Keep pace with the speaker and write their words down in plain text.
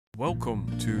welcome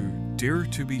to Dare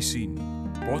to Be Seen,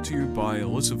 brought to you by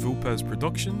Alyssa Vulpes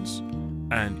Productions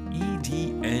and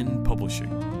EDN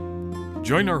Publishing.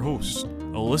 Join our host,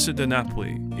 Alyssa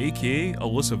DiNapoli, aka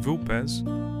Alyssa Vulpes,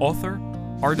 author,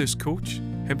 artist coach,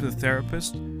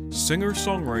 hypnotherapist,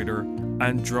 singer-songwriter,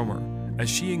 and drummer, as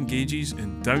she engages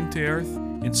in down-to-earth,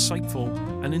 insightful,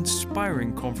 and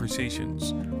inspiring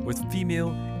conversations with female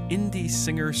indie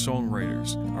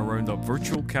singer-songwriters around a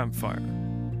virtual campfire.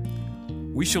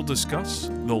 We shall discuss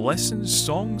the lessons,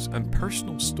 songs, and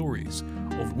personal stories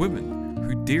of women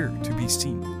who dare to be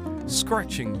seen,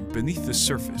 scratching beneath the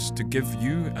surface to give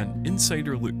you an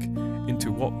insider look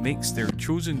into what makes their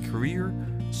chosen career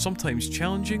sometimes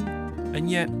challenging and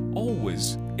yet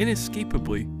always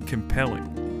inescapably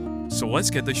compelling. So let's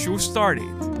get the show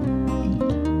started.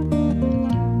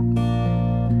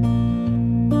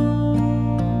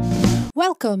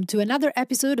 Welcome to another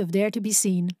episode of Dare to Be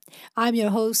Seen. I'm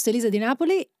your host, Elisa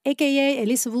DiNapoli, aka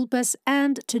Elisa Vulpes,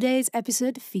 and today's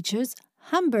episode features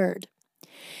Humbird.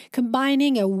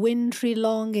 Combining a wintry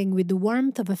longing with the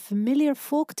warmth of a familiar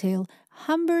folktale,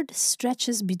 Humbird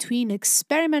stretches between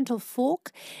experimental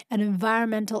folk and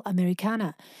environmental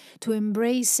Americana to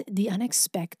embrace the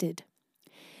unexpected.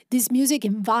 This music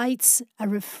invites a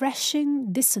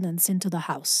refreshing dissonance into the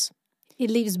house. It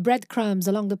leaves breadcrumbs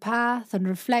along the path and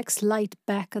reflects light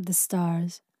back at the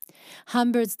stars.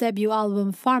 Humbird's debut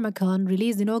album, Pharmacon,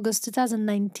 released in August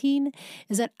 2019,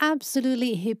 is an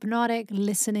absolutely hypnotic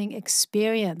listening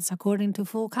experience, according to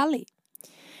Folkali.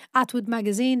 Atwood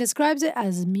magazine describes it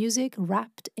as music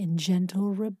wrapped in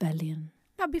gentle rebellion.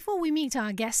 Now, before we meet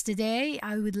our guest today,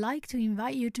 I would like to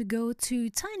invite you to go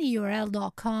to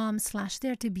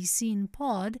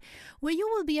tinyurl.com/daretobeseenpod, where you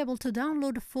will be able to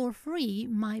download for free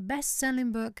my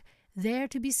best-selling book, Dare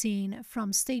to Be Seen,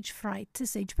 From Stage Fright to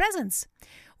Stage Presence,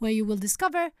 where you will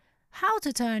discover how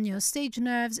to turn your stage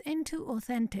nerves into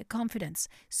authentic confidence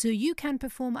so you can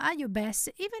perform at your best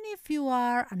even if you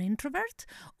are an introvert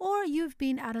or you've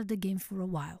been out of the game for a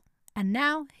while. And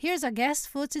now, here's our guest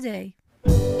for today.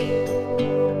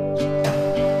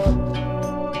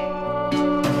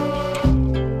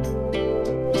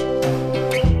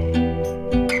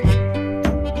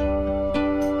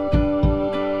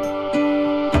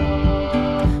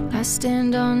 I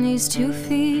stand on these 2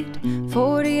 feet,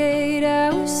 48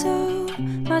 hours so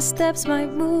my steps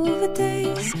might move a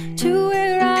days to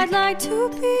where I'd like to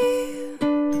be.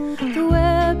 The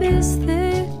web is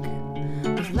thick.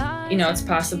 You know, it's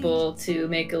possible to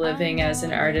make a living as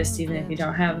an artist even if you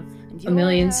don't have a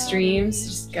million streams. You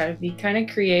just gotta be kind of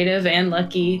creative and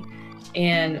lucky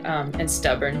and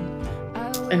stubborn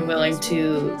and willing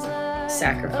to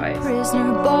sacrifice. A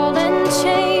prisoner, ball and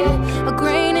chain, a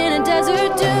grain in a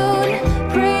desert dune,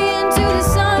 praying to the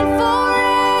sun for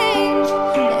rain.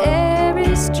 The air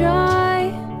is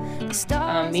dry.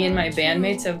 Me and my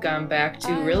bandmates have gone back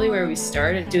to really where we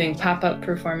started, doing pop-up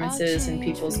performances in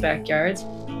people's backyards.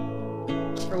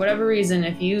 For whatever reason,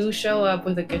 if you show up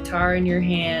with a guitar in your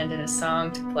hand and a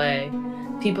song to play,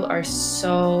 people are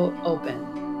so open.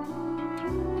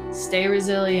 Stay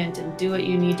resilient and do what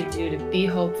you need to do to be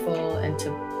hopeful and to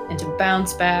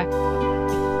bounce back.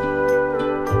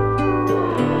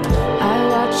 I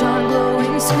watch on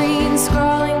glowing screens,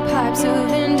 scrawling pipes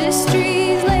of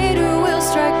industries. Later we'll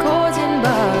strike chords and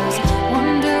bars.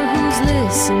 Wonder who's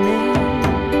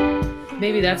listening.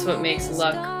 Maybe that's what makes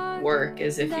luck work,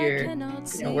 is if you're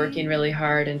working really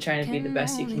hard and trying to be the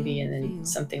best you can be, and then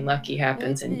something lucky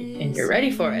happens and you're ready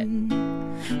for it.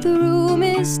 The room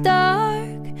is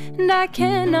dark and I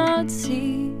cannot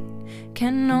see,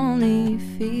 can only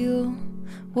feel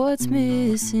what's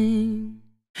missing.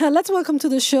 Let's welcome to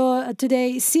the show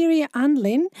today Siri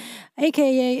Andlin,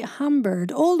 aka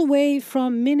Humbird, all the way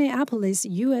from Minneapolis,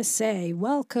 USA.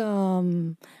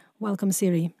 Welcome. Welcome,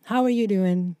 Siri. How are you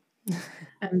doing?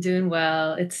 I'm doing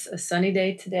well. It's a sunny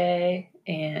day today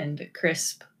and a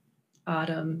crisp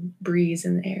autumn breeze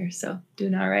in the air, so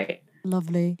doing all right.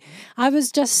 Lovely. I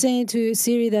was just saying to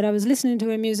Siri that I was listening to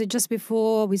her music just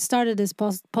before we started this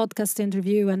podcast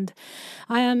interview, and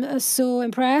I am so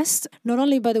impressed, not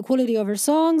only by the quality of her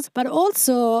songs, but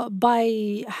also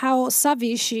by how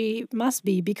savvy she must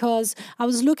be, because I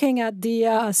was looking at the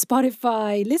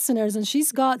Spotify listeners and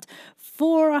she's got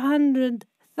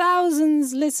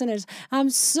 400,000 listeners.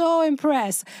 I'm so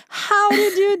impressed. How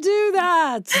did you do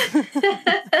that?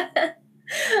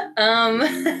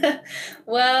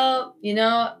 Well,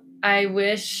 I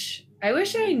wish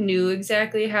I knew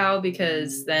exactly how,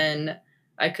 because then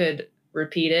I could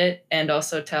repeat it and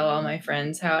also tell all my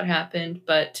friends how it happened.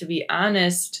 But to be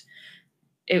honest,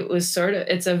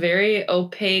 it's a very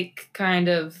opaque kind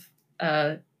of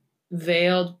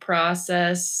veiled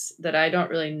process that I don't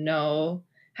really know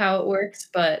how it works,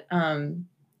 but I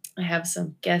have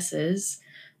some guesses.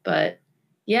 But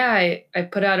yeah, I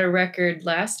put out a record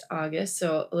last August,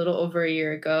 so a little over a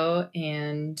year ago,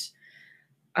 and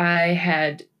I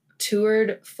had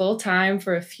toured full time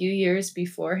for a few years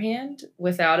beforehand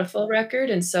without a full record.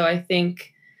 And so I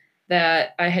think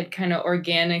that I had kind of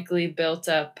organically built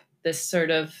up this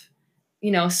sort of,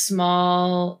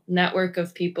 small network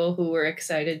of people who were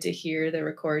excited to hear the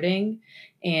recording.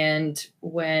 And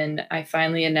when I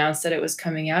finally announced that it was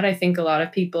coming out, I think a lot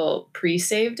of people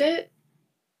pre-saved it,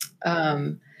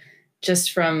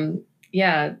 just from,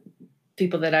 yeah,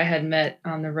 people that I had met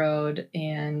on the road.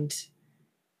 And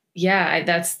yeah,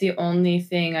 that's the only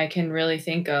thing I can really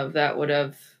think of that would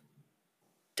have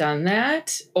done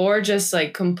that, or just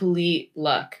like complete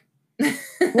luck.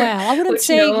 Well, I wouldn't which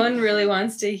say no one really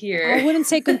wants to hear. I wouldn't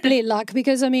say complete luck,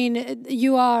 because I mean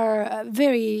you are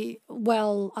very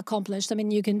well accomplished. I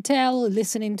mean, you can tell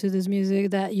listening to this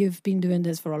music that you've been doing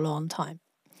this for a long time.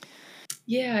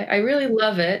 Yeah, I really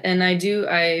love it, and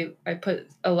I put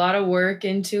a lot of work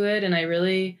into it, and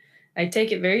I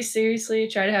take it very seriously,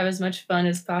 try to have as much fun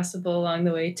as possible along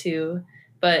the way too.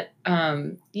 But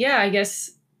yeah, I guess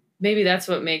maybe that's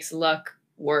what makes luck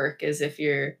work, is if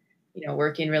you're,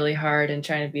 working really hard and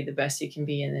trying to be the best you can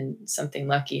be, and then something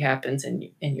lucky happens, and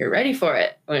you're ready for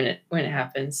it when it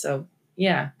happens. So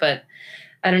yeah, but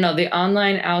I don't know, the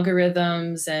online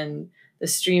algorithms and the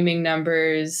streaming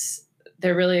numbers,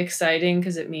 they're really exciting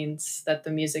because it means that the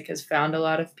music has found a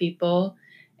lot of people.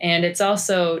 And it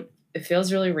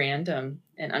feels really random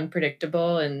and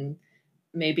unpredictable, and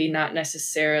maybe not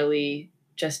necessarily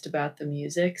just about the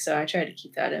music. So I try to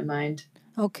keep that in mind.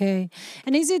 Okay.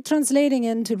 And is it translating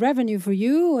into revenue for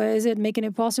you? Is it making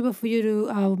it possible for you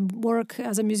to work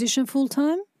as a musician full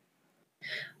time?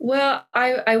 Well,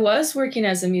 I was working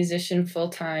as a musician full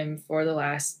time for the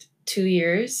last 2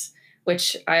 years,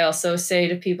 which I also say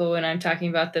to people when I'm talking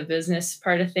about the business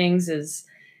part of things is,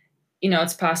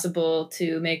 it's possible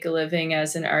to make a living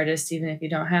as an artist, even if you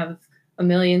don't have a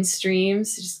million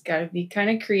streams. You just got to be kind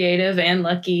of creative and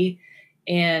lucky,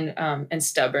 and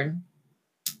stubborn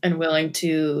and willing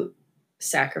to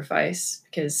sacrifice,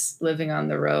 because living on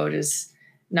the road is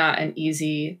not an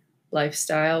easy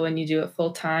lifestyle when you do it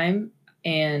full time.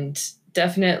 And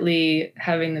definitely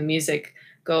having the music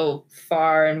go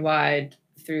far and wide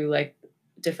through like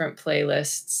different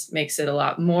playlists makes it a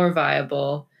lot more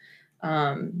viable.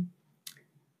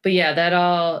 But yeah, that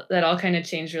all kind of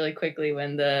changed really quickly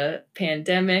when the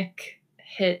pandemic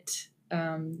hit,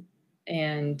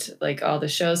 and like all the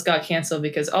shows got canceled,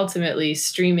 because ultimately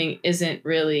streaming isn't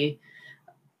really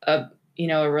a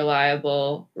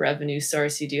reliable revenue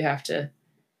source. You do have to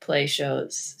play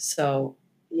shows. So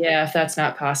yeah, if that's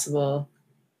not possible,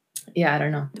 yeah, I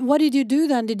don't know. What did you do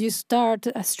then? Did you start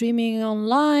streaming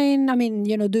online? I mean,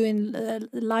 doing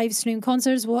live stream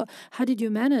concerts. How did you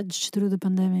manage through the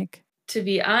pandemic? To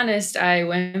be honest, I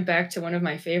went back to one of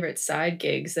my favorite side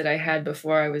gigs that I had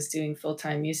before I was doing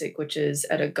full-time music, which is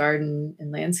at a garden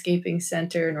and landscaping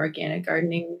center, an organic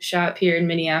gardening shop here in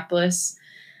Minneapolis.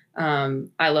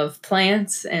 I love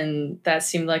plants, and that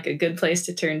seemed like a good place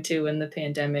to turn to when the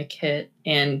pandemic hit.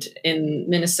 And in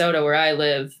Minnesota, where I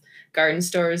live, garden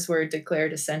stores were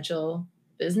declared essential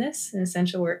business and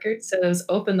essential workers. So it was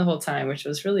open the whole time, which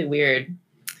was really weird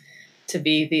to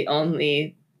be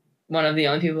one of the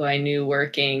only people I knew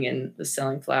working and was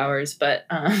selling flowers. But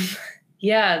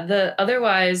yeah,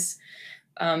 otherwise,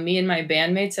 me and my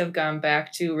bandmates have gone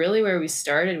back to really where we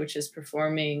started, which is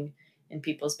performing in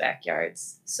people's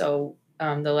backyards. So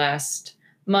the last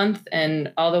month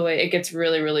and all the way, it gets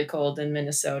really, really cold in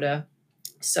Minnesota.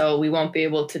 So we won't be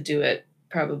able to do it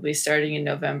probably starting in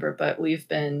November, but we've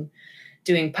been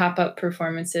doing pop-up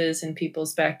performances in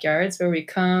people's backyards where we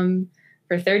come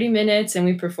for 30 minutes and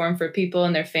we perform for people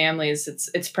and their families.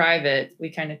 It's private. We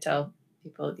kind of tell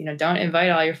people, don't invite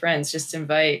all your friends, just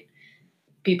invite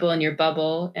people in your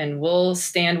bubble, and we'll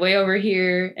stand way over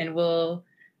here and we'll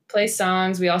play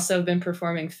songs. We also have been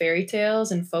performing fairy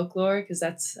tales and folklore, because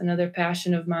that's another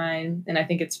passion of mine. And I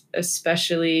think it's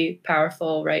especially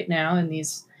powerful right now in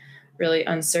these really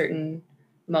uncertain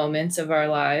moments of our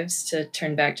lives to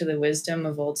turn back to the wisdom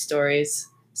of old stories.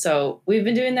 So we've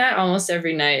been doing that almost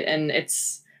every night, and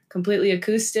it's completely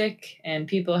acoustic, and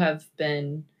people have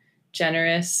been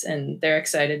generous, and they're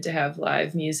excited to have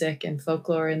live music and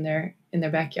folklore in their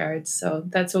backyards. So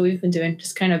that's what we've been doing,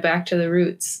 just kind of back to the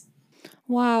roots.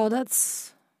 Wow,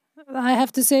 that's I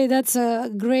have to say that's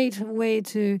a great way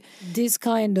to this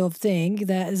kind of thing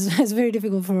that is very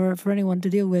difficult for anyone to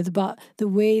deal with. But the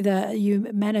way that you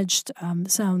managed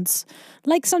sounds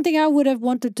like something I would have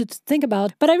wanted to think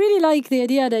about. But I really like the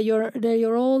idea that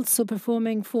you're also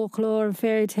performing folklore,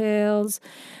 fairy tales,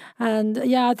 and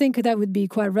yeah, I think that would be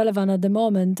quite relevant at the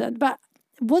moment. But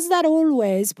was that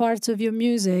always part of your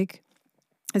music?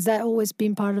 Has that always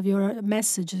been part of your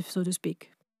message, so to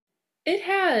speak? It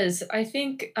has. I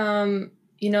think,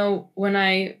 when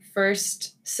I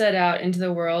first set out into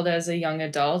the world as a young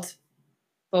adult,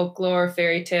 folklore,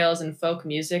 fairy tales, and folk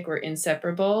music were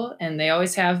inseparable, and they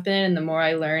always have been. And the more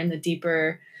I learn, the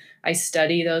deeper I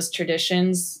study those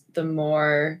traditions, the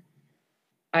more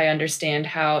I understand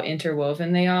how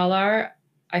interwoven they all are.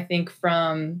 I think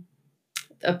from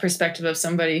a perspective of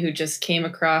somebody who just came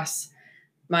across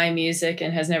my music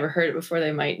and has never heard it before,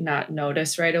 they might not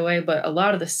notice right away. But a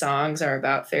lot of the songs are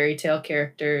about fairy tale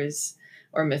characters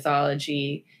or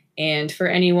mythology. And for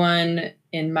anyone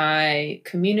in my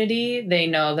community, they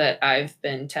know that I've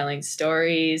been telling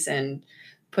stories and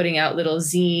putting out little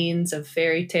zines of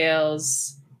fairy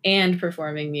tales and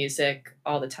performing music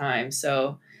all the time.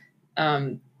 So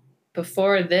um,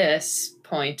 before this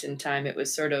point in time, it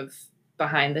was sort of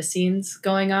behind the scenes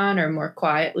going on or more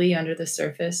quietly under the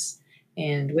surface.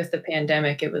 And with the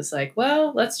pandemic, it was like,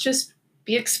 well, let's just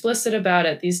be explicit about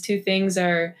it. These two things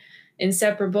are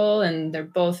inseparable and they're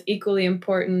both equally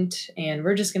important. And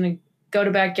we're just going to go to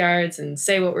backyards and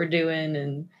say what we're doing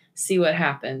and see what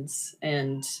happens.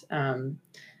 And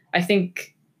I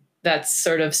think that's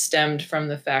sort of stemmed from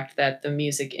the fact that the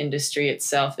music industry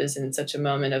itself is in such a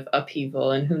moment of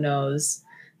upheaval, and who knows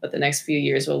what the next few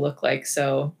years will look like.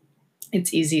 So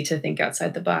it's easy to think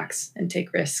outside the box and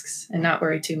take risks and not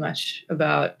worry too much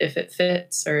about if it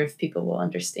fits or if people will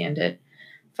understand it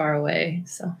far away.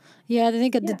 So yeah, I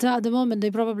think at the moment they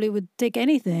probably would take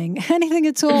anything, anything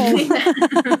at all.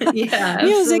 Yeah,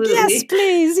 Music, yes,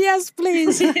 please, yes,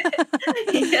 please.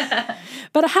 Yeah.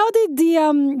 But how did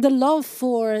the love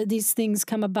for these things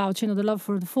come about? You know, the love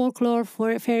for the folklore,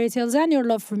 for fairy tales, and your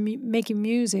love for making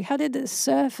music. How did it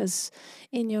surface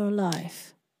in your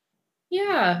life?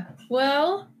 Yeah,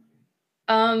 well,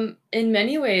 in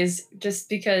many ways, just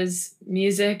because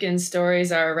music and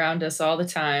stories are around us all the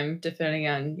time, depending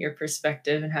on your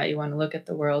perspective and how you want to look at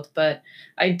the world. But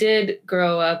I did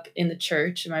grow up in the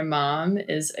church. My mom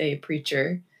is a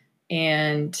preacher,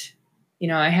 and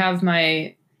I have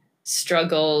my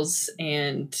struggles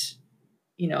and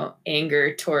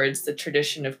anger towards the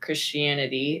tradition of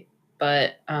Christianity.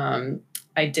 But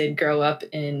I did grow up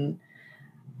in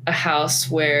a house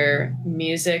where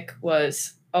music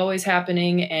was always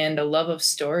happening and a love of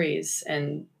stories.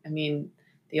 And I mean,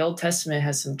 the Old Testament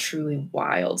has some truly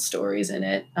wild stories in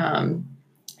it.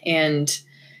 And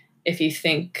if you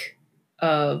think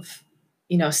of,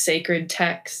 sacred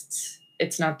texts,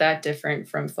 it's not that different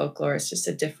from folklore. It's just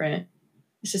a different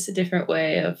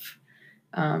way of,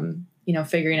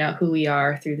 figuring out who we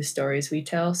are through the stories we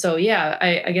tell. So yeah,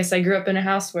 I guess I grew up in a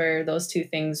house where those two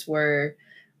things were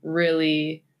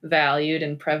really valued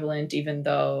and prevalent, even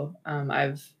though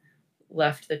I've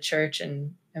left the church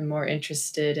and am more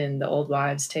interested in the old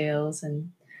wives' tales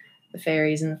and the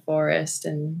fairies in the forest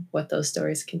and what those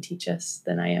stories can teach us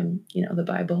than I am, the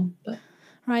Bible. But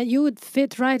Right, you would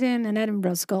fit right in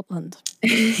Edinburgh, Scotland.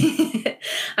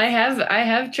 I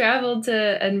have traveled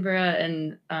to Edinburgh,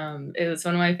 and it was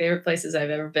one of my favorite places I've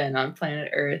ever been on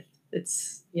planet Earth.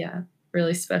 It's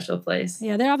really special place.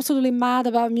 Yeah, they're absolutely mad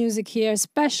about music here,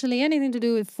 especially anything to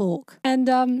do with folk. And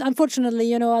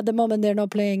unfortunately, at the moment they're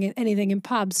not playing anything in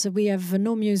pubs. We have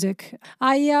no music.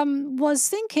 I was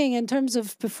thinking in terms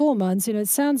of performance, it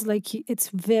sounds like it's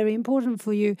very important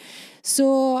for you.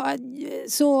 So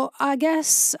I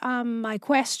guess my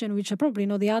question, which I probably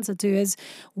know the answer to, is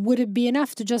would it be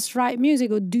enough to just write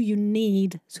music, or do you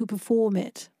need to perform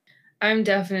it? I'm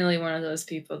definitely one of those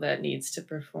people that needs to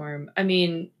perform. I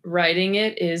mean, writing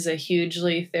it is a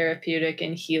hugely therapeutic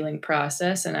and healing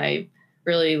process, and I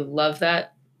really love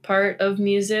that part of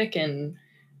music, and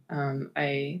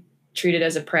I treat it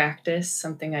as a practice,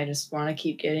 something I just want to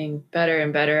keep getting better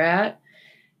and better at.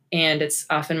 And it's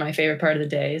often my favorite part of the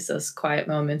day is those quiet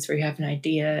moments where you have an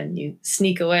idea and you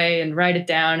sneak away and write it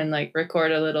down and like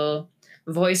record a little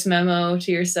voice memo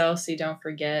to yourself so you don't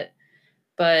forget.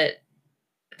 But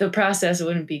the process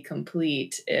wouldn't be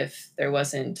complete if there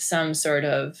wasn't some sort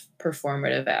of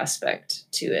performative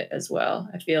aspect to it as well.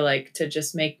 I feel like to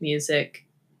just make music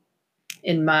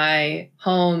in my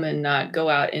home and not go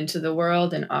out into the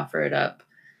world and offer it up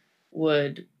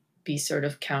would be sort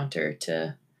of counter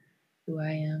to who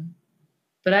I am.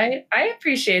 But I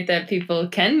appreciate that people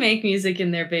can make music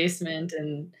in their basement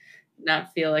and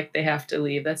not feel like they have to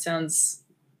leave. That sounds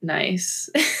nice.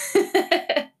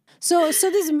 So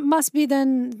this must be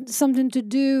then something to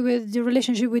do with your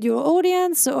relationship with your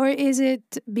audience, or is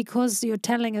it because you're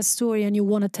telling a story and you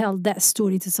want to tell that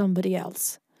story to somebody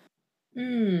else?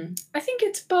 I think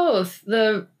it's both.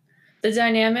 The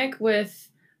dynamic with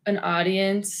an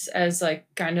audience as like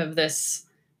kind of this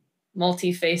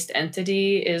multi-faced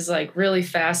entity is like really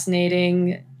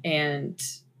fascinating and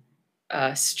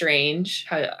strange.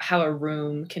 How a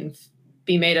room can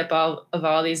be made up of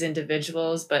all these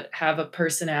individuals but have a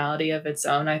personality of its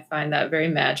own. I find that very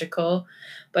magical.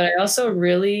 But I also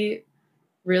really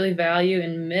value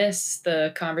and miss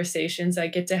the conversations I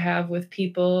get to have with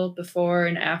people before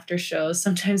and after shows,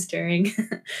 sometimes during.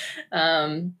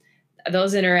 um,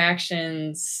 those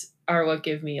interactions are what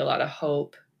give me a lot of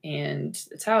hope. And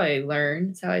it's how I learn.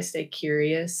 It's how I stay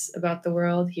curious about the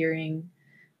world, hearing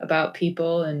about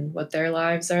people and what their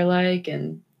lives are like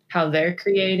and how they're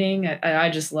creating. I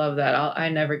just love that. I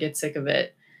never get sick of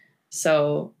it.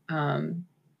 So,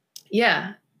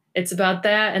 yeah, it's about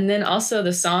that. And then also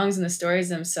the songs and the stories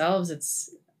themselves,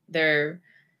 they're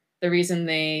the reason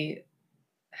they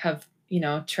have,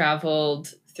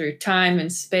 traveled through time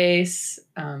and space,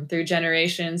 through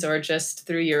generations, or just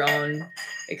through your own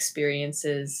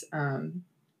experiences.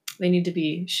 They need to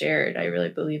be shared. I really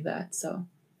believe that. So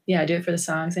yeah, I do it for the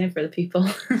songs and for the people.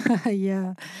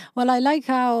 Yeah. Well, I like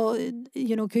how,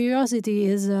 curiosity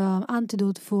is an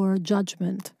antidote for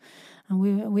judgment. And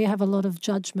we have a lot of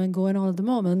judgment going on at the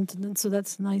moment. And so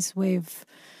that's a nice way of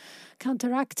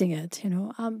counteracting it,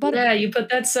 But Yeah, you put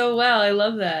that so well. I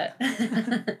love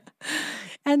that.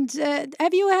 And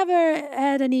have you ever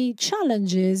had any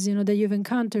challenges, that you've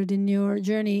encountered in your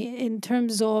journey in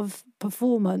terms of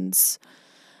performance?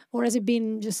 Or has it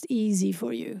been just easy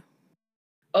for you?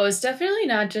 Oh, it's definitely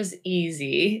not just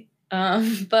easy.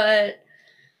 But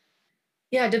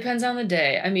yeah, it depends on the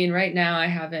day. I mean, right now I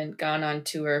haven't gone on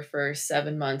tour for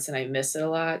 7 months and I miss it a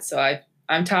lot. So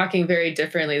I'm talking very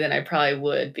differently than I probably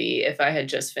would be if I had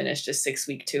just finished a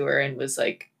 6-week tour and was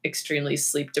like extremely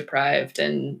sleep deprived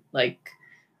and like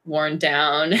worn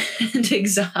down and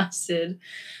exhausted.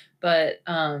 But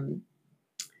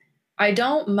I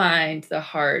don't mind the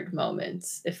hard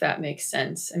moments, if that makes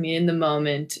sense. I mean, in the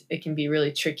moment, it can be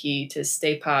really tricky to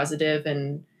stay positive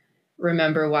and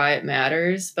remember why it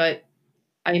matters. But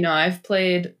I know I've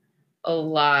played a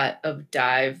lot of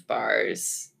dive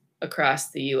bars across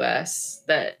the US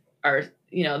that are,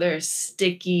 they're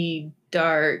sticky,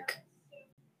 dark,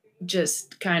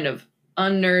 just kind of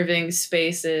unnerving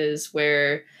spaces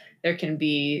where there can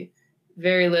be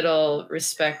very little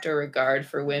respect or regard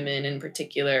for women in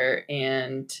particular.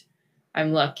 And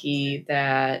I'm lucky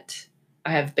that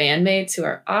I have bandmates who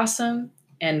are awesome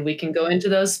and we can go into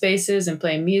those spaces and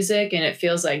play music and it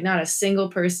feels like not a single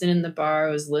person in the bar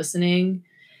was listening.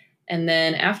 And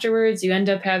then afterwards you end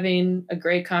up having a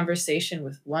great conversation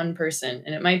with one person,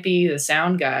 and it might be the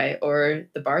sound guy or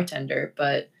the bartender,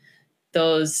 but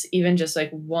those, even just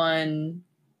like one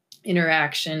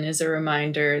interaction, is a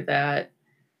reminder that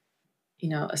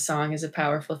a song is a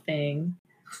powerful thing,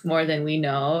 more than we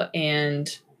know. And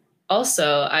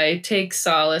also I take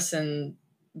solace in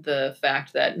the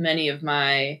fact that many of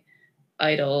my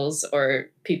idols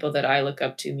or people that I look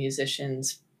up to,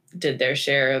 musicians, did their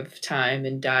share of time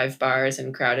in dive bars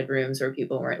and crowded rooms where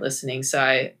people weren't listening. So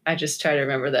I just try to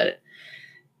remember that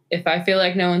if I feel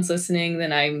like no one's listening,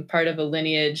 then I'm part of a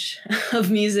lineage of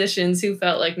musicians who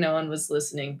felt like no one was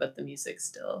listening, but the music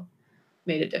still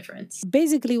made a difference.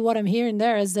 Basically, what I'm hearing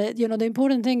there is that, the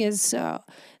important thing is that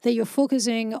you're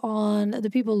focusing on the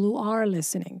people who are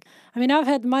listening. I mean, I've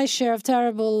had my share of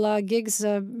terrible gigs.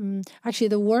 Actually,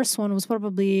 the worst one was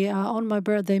probably on my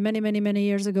birthday many, many, many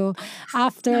years ago.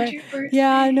 After, Not your birthday.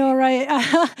 yeah, I know, right?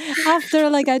 After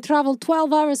I traveled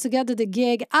 12 hours to get to the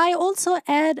gig. I also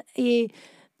had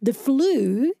the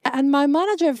flu, and my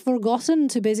manager had forgotten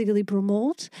to basically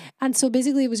promote. And so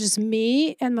basically it was just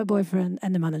me and my boyfriend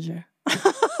and the manager.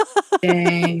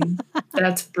 Dang,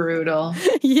 that's brutal.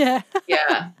 Yeah.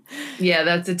 Yeah,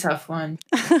 that's a tough one.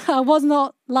 I was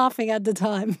not laughing at the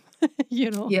time,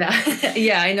 Yeah,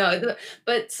 yeah, I know.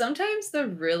 But sometimes the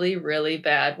really, really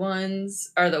bad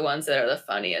ones are the ones that are the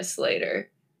funniest later.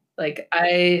 Like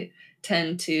I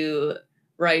tend to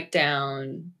write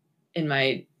down in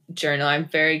my journal. I'm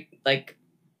very like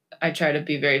I try to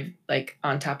be very like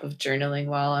on top of journaling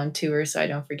while on tour so I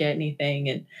don't forget anything.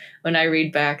 And when I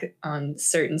read back on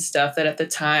certain stuff that at the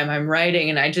time I'm writing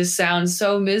and I just sound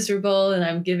so miserable and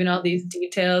I'm giving all these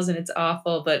details and it's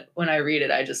awful, but when I read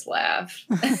it, I just laugh.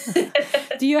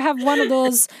 Do you have one of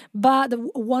those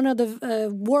one of the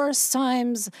worst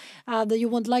times that you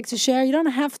would like to share? You don't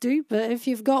have to, but if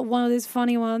you've got one of these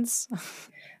funny ones.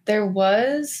 There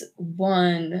was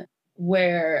one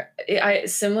where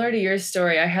similar to your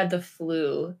story, I had the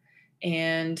flu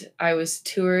and I was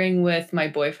touring with my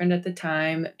boyfriend at the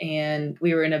time and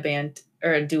we were in a band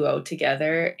or a duo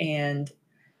together and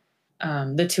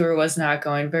the tour was not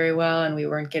going very well and we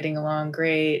weren't getting along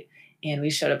great. And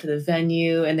we showed up to the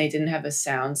venue and they didn't have a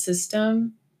sound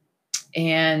system.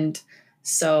 And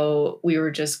so we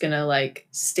were just gonna like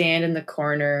stand in the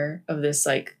corner of this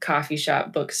like coffee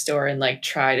shop bookstore and like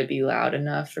try to be loud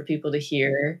enough for people to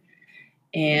hear.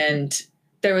 And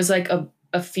there was like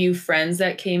a few friends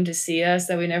that came to see us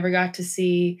that we never got to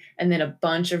see. And then a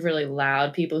bunch of really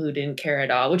loud people who didn't care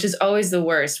at all, which is always the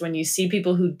worst when you see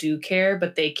people who do care,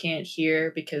 but they can't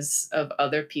hear because of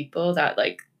other people. That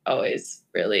like always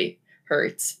really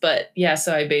hurts. But yeah,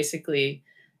 so I basically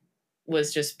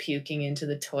was just puking into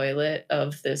the toilet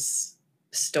of this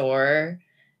store.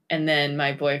 And then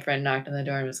my boyfriend knocked on the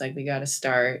door and was like, we got to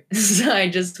start. So I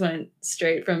just went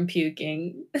straight from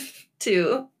puking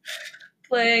to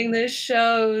playing this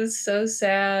show. It was so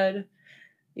sad.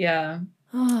 Yeah.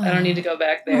 I don't need to go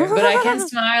back there, but I can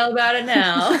smile about it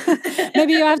now.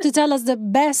 Maybe you have to tell us the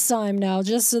best time now,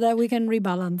 just so that we can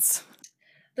rebalance.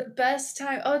 The best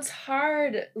time. Oh, it's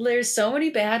hard. There's so many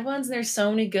bad ones and there's so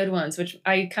many good ones, which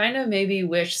I kind of maybe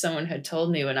wish someone had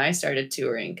told me when I started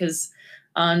touring. Because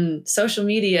on social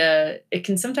media, it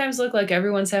can sometimes look like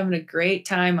everyone's having a great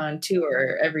time on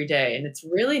tour every day. And it's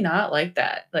really not like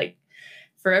that. Like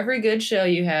for every good show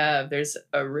you have, there's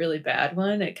a really bad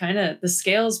one. It kind of, the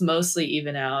scales mostly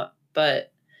even out.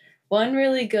 But one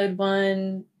really good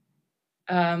one,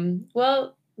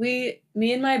 well, me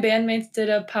and my bandmates did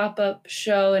a pop-up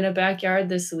show in a backyard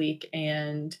this week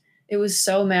and it was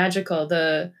so magical.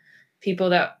 The people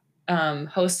that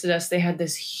hosted us, they had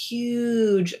this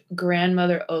huge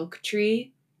grandmother oak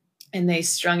tree and they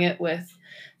strung it with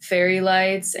fairy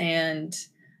lights and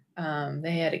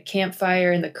they had a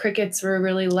campfire and the crickets were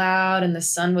really loud and the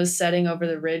sun was setting over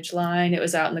the ridge line. It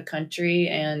was out in the country.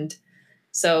 And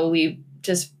so we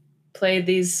just played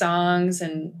these songs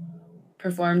and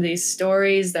performed these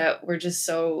stories that were just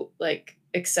so like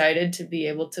excited to be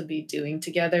able to be doing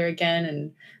together again.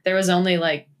 And there was only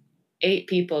like 8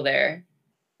 people there,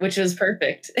 which was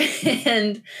perfect.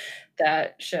 And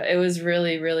that show, it was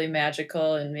really, really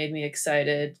magical and made me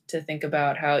excited to think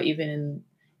about how even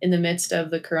in the midst of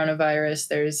the coronavirus,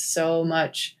 there's so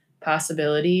much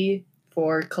possibility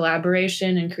for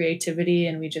collaboration and creativity.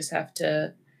 And we just have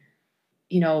to,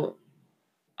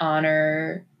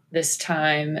 honor this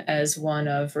time as one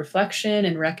of reflection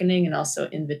and reckoning and also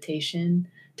invitation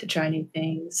to try new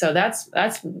things. So that's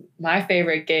my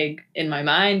favorite gig in my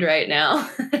mind right now.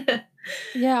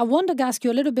 Yeah, I wanted to ask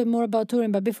you a little bit more about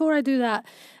touring, but before I do that,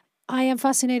 I am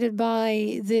fascinated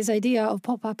by this idea of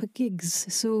pop-up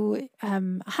gigs. So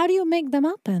how do you make them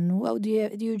happen? Well, do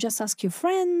you just ask your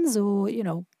friends or,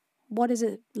 what is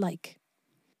it like?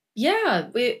 Yeah,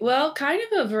 kind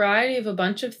of a variety of a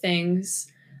bunch of things.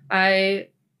 I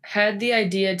had the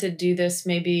idea to do this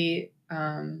maybe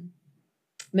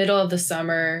middle of the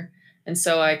summer. And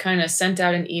so I kind of sent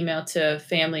out an email to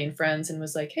family and friends and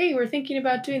was like, hey, we're thinking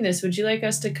about doing this. Would you like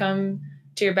us to come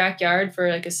to your backyard for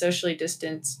like a socially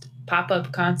distanced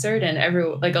pop-up concert? And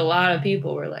a lot of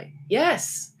people were like,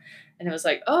 yes. And it was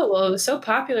like, oh, well, it was so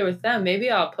popular with them.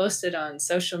 Maybe I'll post it on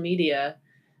social media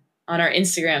on our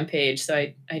Instagram page. So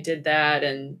I did that.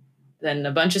 And then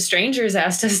a bunch of strangers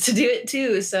asked us to do it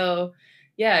too. So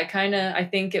yeah, I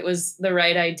think it was the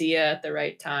right idea at the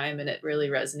right time. And it really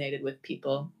resonated with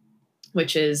people,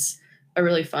 which is a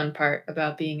really fun part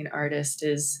about being an artist,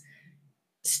 is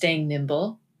staying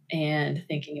nimble and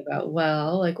thinking about,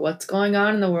 well, like what's going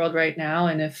on in the world right now.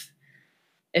 And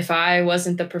if I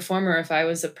wasn't the performer, if I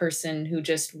was a person who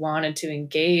just wanted to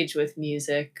engage with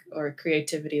music or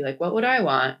creativity, like what would I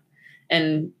want?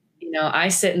 And, I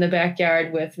sit in the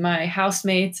backyard with my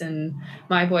housemates and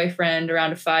my boyfriend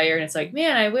around a fire. And it's like,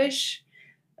 man, I wish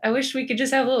we could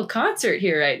just have a little concert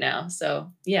here right now.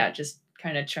 So yeah, just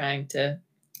kind of trying to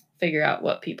figure out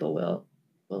what people will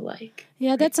like.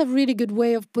 Yeah, that's a really good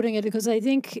way of putting it, because I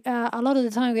think a lot of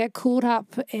the time we get caught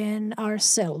up in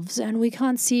ourselves and we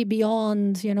can't see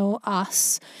beyond,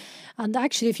 us. And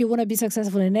actually, if you want to be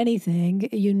successful in anything,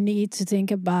 you need to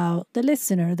think about the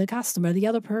listener, the customer, the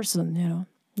other person,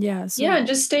 Yeah. Yeah,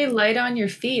 just stay light on your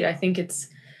feet. I think it's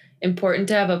important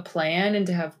to have a plan and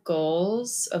to have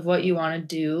goals of what you want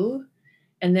to do,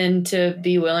 and then to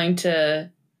be willing to,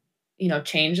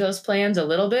 change those plans a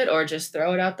little bit or just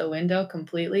throw it out the window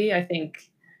completely. I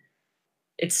think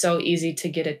it's so easy to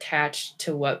get attached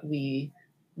to what we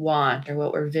want or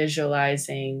what we're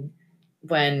visualizing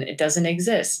when it doesn't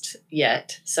exist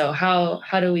yet. So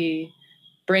how do we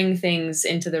bring things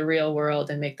into the real world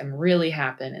and make them really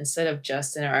happen instead of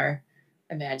just in our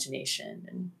imagination?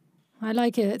 And I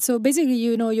like it. So basically,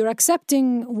 you're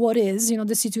accepting what is,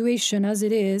 the situation as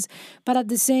it is, but at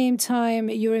the same time,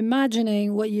 you're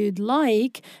imagining what you'd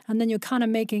like, and then you're kind of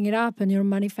making it up and you're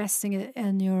manifesting it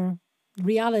in your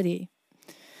reality.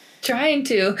 trying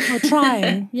to. Or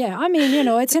trying. Yeah. I mean,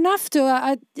 it's enough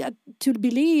to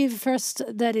believe first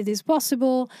that it is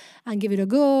possible and give it a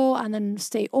go and then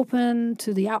stay open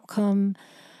to the outcome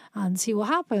and see what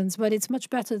happens. But it's much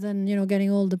better than, getting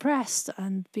all depressed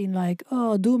and being like,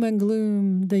 oh, doom and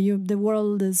gloom, the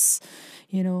world is,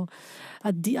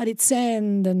 at its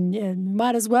end, and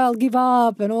might as well give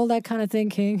up and all that kind of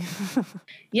thinking.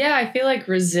 Yeah, I feel like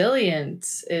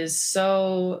resilience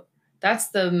that's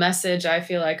the message I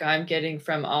feel like I'm getting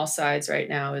from all sides right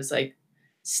now, is like,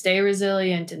 stay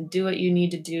resilient and do what you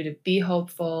need to do to be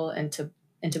hopeful and to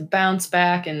bounce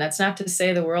back. And that's not to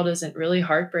say the world isn't really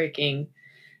heartbreaking.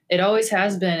 It always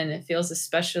has been, and it feels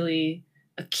especially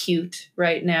acute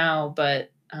right now. But,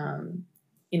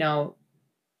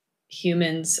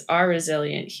 humans are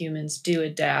resilient. Humans do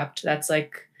adapt. That's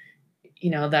like,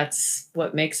 that's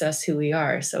what makes us who we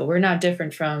are. So we're not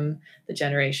different from the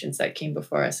generations that came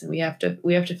before us. And we have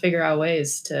to figure out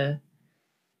ways to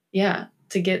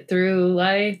get through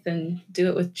life and do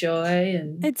it with joy.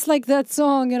 And it's like that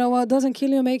song, what doesn't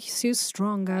kill you makes you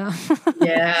stronger.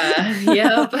 Yeah.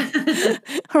 Yep.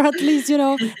 Or at least,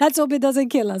 let's hope it doesn't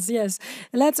kill us. Yes.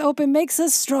 Let's hope it makes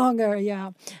us stronger.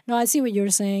 Yeah. No, I see what you're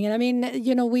saying. And I mean,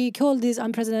 we call these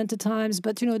unprecedented times,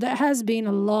 but, there has been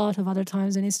a lot of other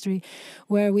times in history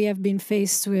where we have been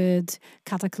faced with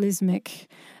cataclysmic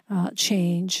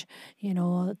change,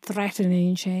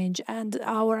 threatening change. And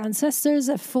our ancestors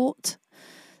have fought.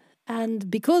 And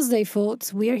because they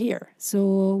fought, we're here.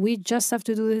 So we just have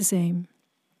to do the same.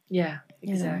 Yeah,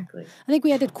 exactly. I think we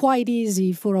had it quite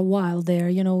easy for a while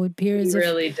there, with periods of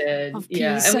really did. Of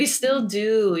yeah, peace. And we still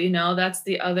do, that's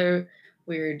the other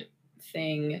weird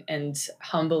thing and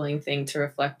humbling thing to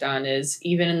reflect on, is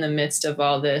even in the midst of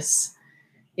all this,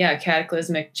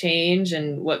 cataclysmic change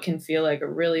and what can feel like a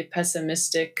really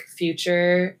pessimistic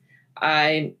future,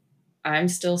 I'm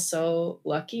still so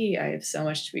lucky. I have so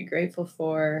much to be grateful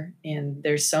for, and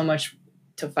there's so much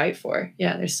to fight for.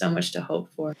 Yeah, there's so much to hope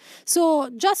for.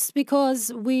 So just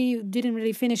because we didn't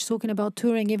really finish talking about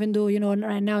touring, even though,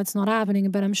 right now it's not happening,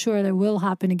 but I'm sure that will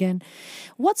happen again.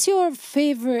 What's your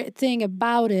favorite thing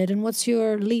about it, and what's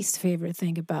your least favorite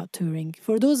thing about touring,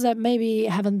 for those that maybe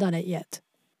haven't done it yet?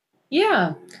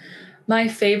 Yeah. My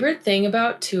favorite thing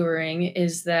about touring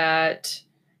is that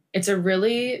it's a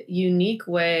really unique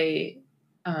way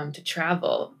to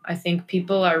travel. I think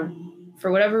people are,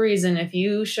 for whatever reason, if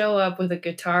you show up with a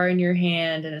guitar in your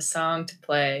hand and a song to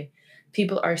play,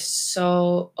 people are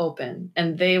so open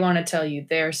and they want to tell you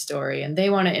their story and they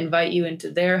want to invite you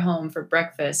into their home for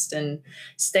breakfast and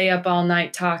stay up all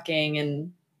night talking.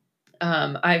 And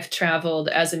I've traveled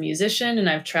as a musician, and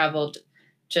I've traveled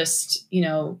just,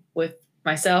 with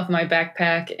myself, my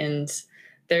backpack, and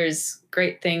there's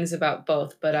great things about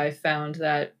both. But I found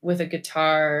that with a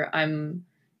guitar, I'm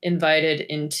invited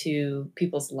into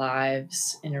people's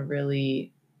lives in a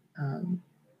really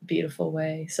beautiful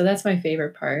way. So that's my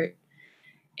favorite part.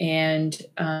 And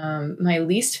my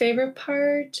least favorite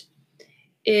part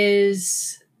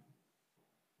is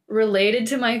related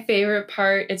to my favorite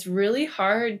part. It's really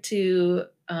hard to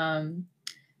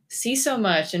see so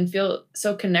much and feel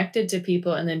so connected to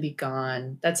people and then be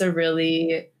gone. That's a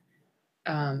really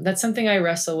that's something I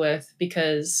wrestle with,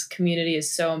 because community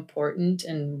is so important,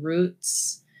 and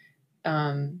roots,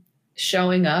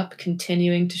 showing up,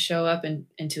 continuing to show up and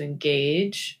to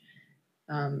engage,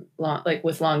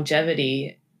 with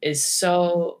longevity, is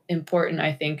so important,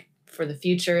 I think, for the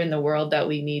future and the world that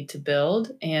we need to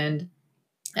build. And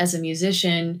as a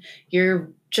musician,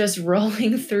 you're just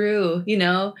rolling through,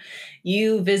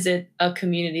 you visit a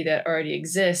community that already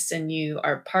exists and you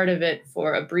are part of it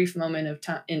for a brief moment of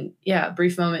time, in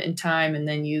time. And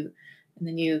then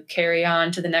you carry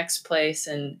on to the next place.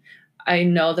 And I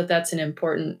know that that's an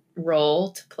important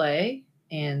role to play,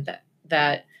 and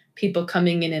that people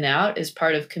coming in and out is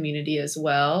part of community as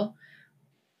well.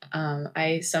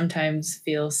 I sometimes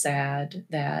feel sad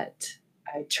that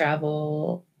I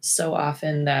travel so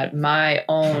often that my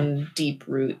own deep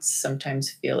roots sometimes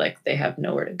feel like they have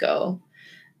nowhere to go.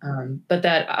 But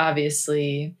that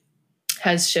obviously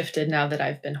has shifted now that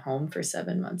I've been home for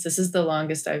 7 months. This is the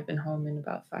longest I've been home in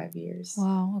about 5 years.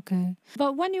 Wow, okay.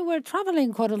 But when you were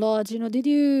traveling quite a lot, did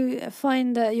you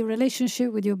find that your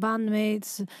relationship with your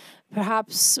bandmates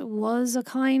perhaps was a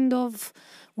kind of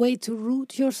way to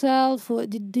root yourself? Or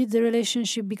did the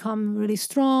relationship become really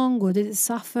strong, or did it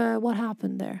suffer? What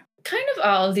happened there? Kind of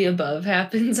all of the above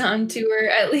happens on tour,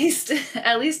 at least a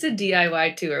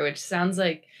DIY tour, which sounds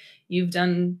like you've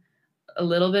done a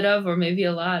little bit of, or maybe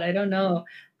a lot, I don't know.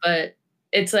 But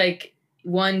it's like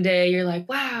one day you're like,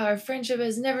 wow, our friendship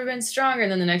has never been stronger.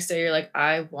 And then the next day you're like,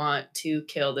 I want to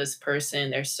kill this person.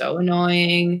 They're so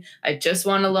annoying. I just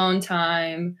want alone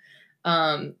time.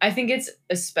 I think it's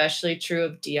especially true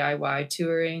of DIY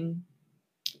touring.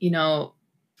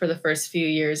 For the first few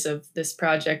years of this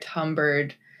project,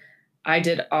 Humbird, I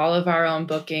did all of our own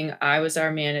booking. I was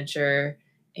our manager,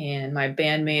 and my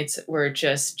bandmates were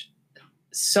just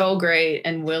so great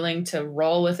and willing to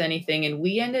roll with anything. And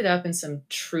we ended up in some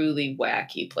truly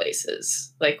wacky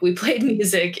places. Like, we played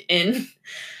music in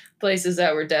places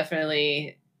that were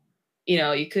definitely,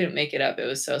 you couldn't make it up. It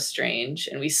was so strange.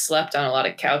 And we slept on a lot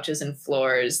of couches and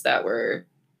floors that were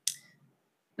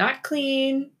not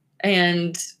clean,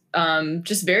 and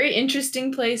just very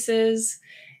interesting places.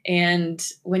 And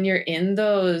when you're in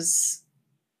those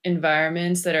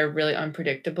environments that are really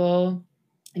unpredictable,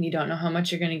 and you don't know how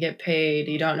much you're going to get paid,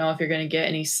 you don't know if you're going to get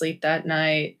any sleep that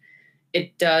night,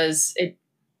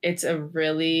 it's a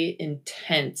really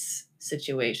intense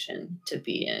situation to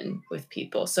be in with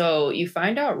people. So you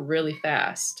find out really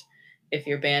fast if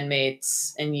you're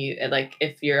bandmates, and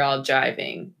if you're all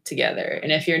jiving together.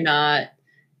 And if you're not,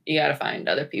 you got to find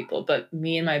other people. But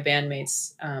me and my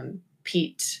bandmates,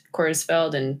 Pete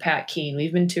Korsfeld and Pat Keen,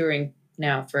 we've been touring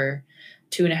now for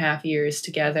 2.5 years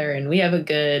together, and we have a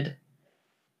good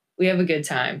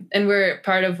time. And we're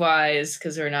part of why is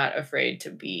because we're not afraid to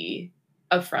be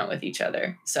upfront with each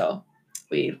other. So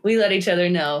we let each other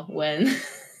know when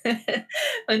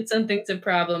when something's a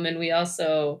problem. And we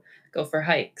also go for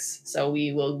hikes. So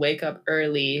we will wake up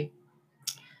early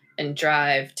and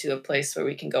drive to a place where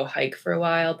we can go hike for a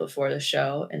while before the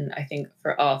show. And I think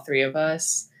for all three of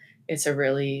us, it's a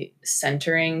really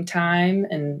centering time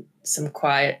and some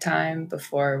quiet time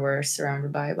before we're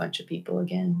surrounded by a bunch of people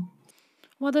again.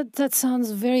 Well, that sounds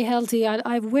very healthy.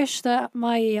 I wish that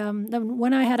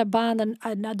when I had a band, and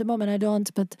at the moment I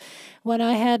don't, but when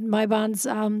I had my bands,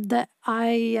 that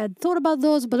I had thought about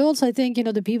those, but also I think,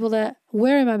 the people that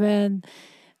were in my band,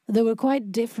 they were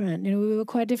quite different. We were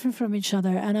quite different from each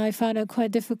other, and I found it quite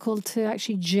difficult to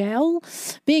actually gel.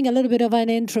 Being a little bit of an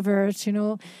introvert,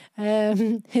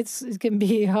 it can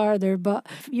be harder, but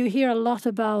you hear a lot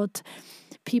about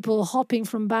people hopping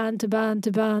from band to band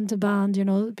to band to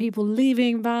band, people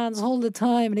leaving bands all the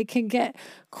time, and it can get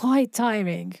quite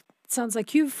tiring. It sounds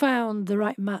like you found the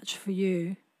right match for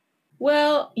you.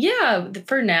 Well, yeah,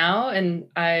 for now. And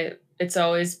it's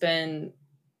always been,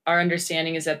 our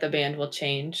understanding is that the band will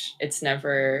change. It's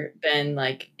never been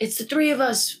like, it's the three of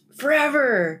us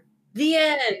forever, the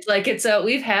end. Like,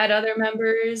 we've had other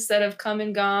members that have come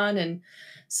and gone, and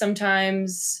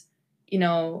sometimes,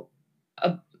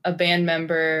 a band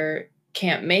member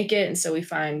can't make it. And so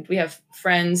we have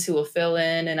friends who will fill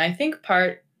in. And I think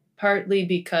partly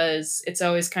because it's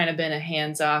always kind of been a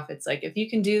hands off. It's like, if you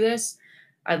can do this,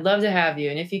 I'd love to have you.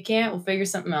 And if you can't, we'll figure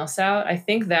something else out. I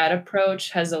think that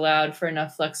approach has allowed for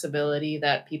enough flexibility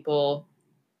that people,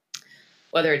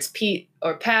 whether it's Pete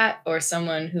or Pat or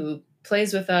someone who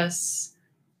plays with us,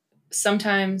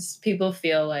 sometimes people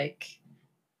feel like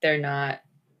they're not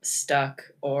stuck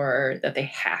or that they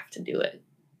have to do it,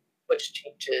 which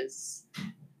changes.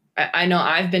 I know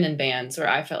I've been in bands where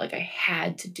I felt like I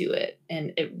had to do it,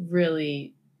 and it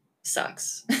really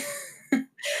sucks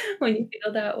when you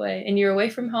feel that way. And you're away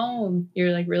from home.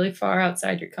 You're like really far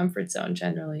outside your comfort zone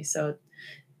generally. So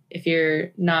if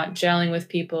you're not gelling with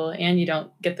people and you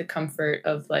don't get the comfort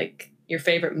of like your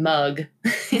favorite mug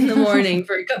in the morning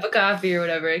for a cup of coffee or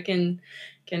whatever, it can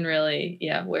really,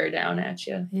 wear down at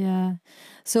you. Yeah.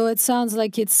 So it sounds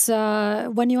like it's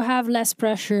when you have less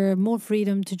pressure, more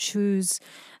freedom to choose,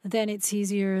 then it's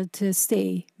easier to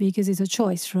stay because it's a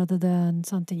choice rather than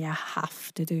something you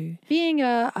have to do. Being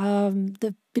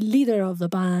the leader of the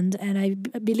band, and I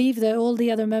believe that all the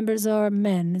other members are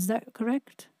men, is that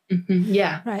correct? Mm-hmm.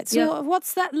 Yeah. Right. So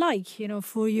what's that like,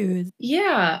 for you?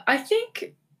 Yeah, I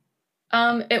think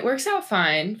it works out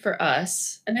fine for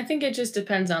us. And I think it just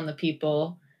depends on the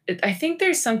people. I think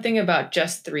there's something about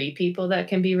just 3 people that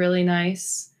can be really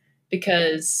nice,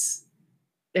 because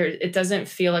it doesn't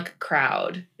feel like a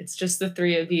crowd. It's just the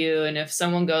three of you. And if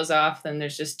someone goes off, then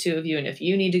there's just two of you. And if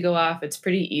you need to go off, it's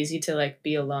pretty easy to like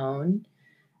be alone.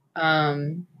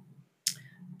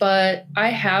 But I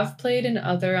have played in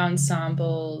other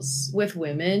ensembles with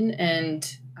women, and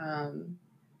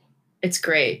it's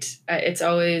great. It's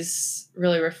always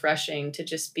really refreshing to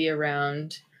just be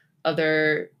around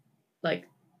other like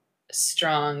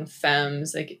strong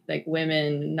femmes, like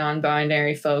women,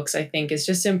 non-binary folks. I think it's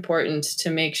just important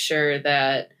to make sure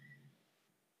that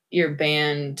your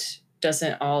band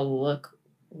doesn't all look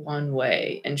one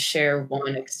way and share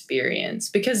one experience,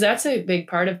 because that's a big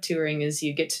part of touring is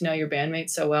you get to know your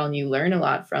bandmates so well and you learn a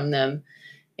lot from them.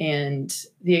 And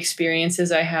the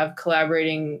experiences I have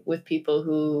collaborating with people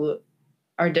who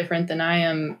are different than I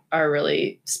am are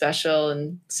really special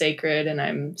and sacred. And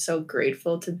I'm so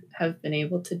grateful to have been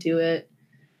able to do it,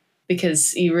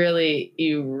 because you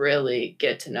really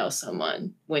get to know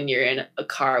someone when you're in a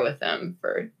car with them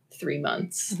for 3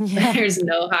 months. Yeah. There's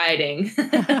no hiding.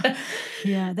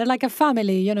 Yeah, they're like a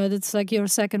family, that's like your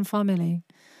second family.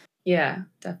 Yeah,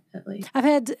 definitely. I've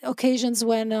had occasions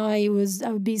when I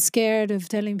would be scared of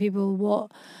telling people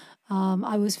what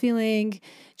I was feeling,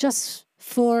 just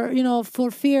for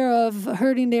fear of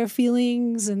hurting their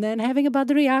feelings and then having a bad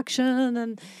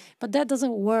reaction, but that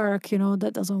doesn't work.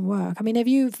 That doesn't work. I mean, have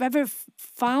you ever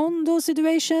found those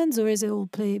situations, or is it all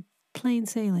plain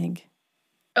sailing?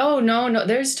 Oh, no.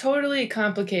 There's totally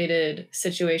complicated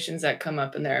situations that come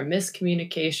up, and there are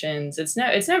miscommunications. It's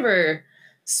never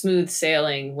smooth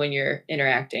sailing when you're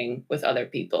interacting with other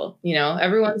people.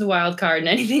 Everyone's a wild card and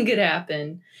anything could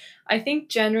happen. I think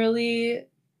generally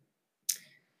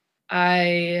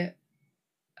I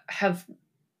have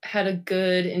had a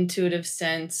good intuitive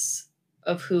sense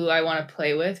of who I want to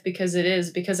play with, because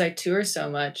I tour so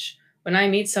much. When I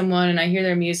meet someone and I hear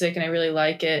their music and I really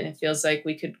like it and it feels like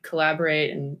we could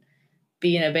collaborate and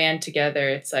be in a band together,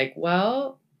 it's like,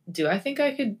 well, do I think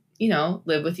I could,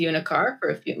 live with you in a car for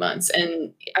a few months?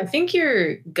 And I think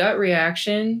your gut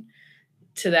reaction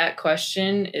to that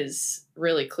question is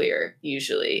really clear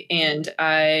usually. And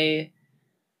I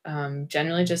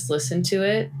generally just listen to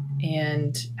it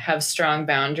and have strong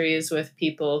boundaries with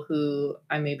people who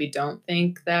I maybe don't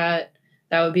think that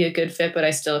would be a good fit, but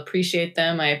I still appreciate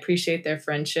them. I appreciate their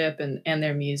friendship and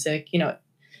their music.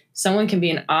 Someone can be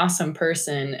an awesome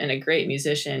person and a great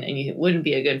musician, and you wouldn't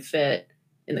be a good fit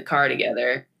in the car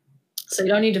together. So you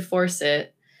don't need to force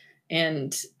it.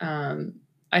 And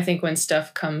I think when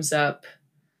stuff comes up,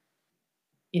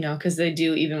 because they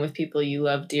do, even with people you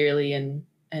love dearly and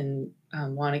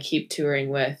want to keep touring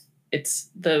with, it's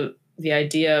the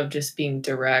idea of just being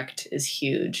direct is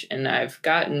huge. And I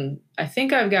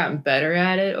think I've gotten better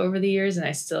at it over the years, and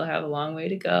I still have a long way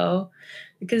to go,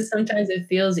 because sometimes it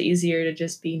feels easier to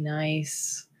just be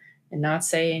nice and not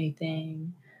say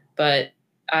anything. But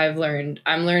I'm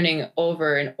learning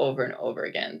over and over and over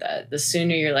again that the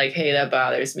sooner you're like, hey, that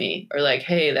bothers me, or like,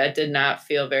 hey, that did not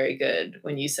feel very good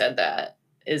when you said that,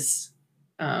 is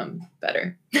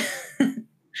better.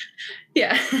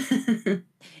 Yeah.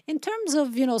 In terms of,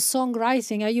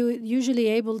 songwriting, are you usually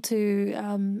able to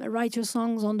write your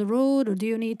songs on the road, or do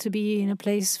you need to be in a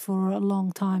place for a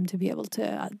long time to be able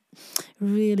to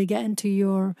really get into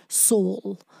your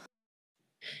soul?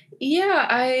 Yeah,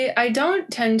 I don't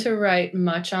tend to write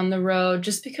much on the road,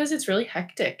 just because it's really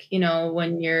hectic.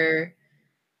 When you're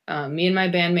me and my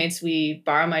bandmates, we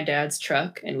borrow my dad's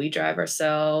truck and we drive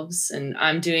ourselves, and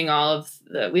I'm doing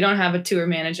we don't have a tour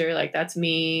manager, like that's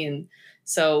me. And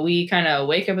so we kind of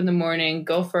wake up in the morning,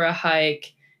 go for a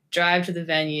hike, drive to the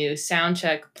venue, sound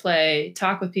check, play,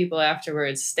 talk with people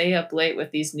afterwards, stay up late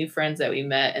with these new friends that we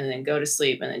met, and then go to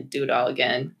sleep and then do it all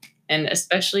again. And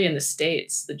especially in the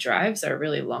States, the drives are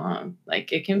really long.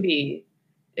 Like it can be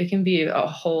a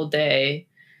whole day,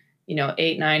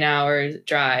 8-9 hours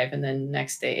drive, and then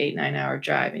next day 8-9 hour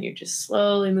drive, and you're just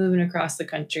slowly moving across the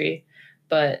country.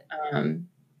 But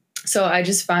so I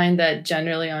just find that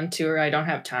generally on tour I don't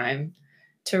have time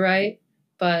to write,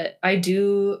 but I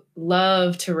do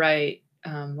love to write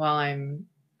while I'm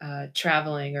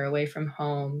traveling or away from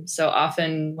home. So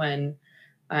often when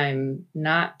I'm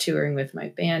not touring with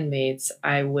my bandmates,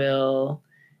 I will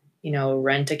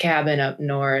rent a cabin up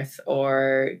north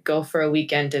or go for a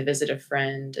weekend to visit a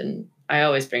friend. And I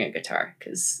always bring a guitar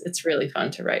because it's really fun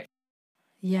to write.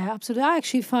 Yeah, absolutely. I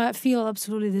actually feel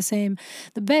absolutely the same.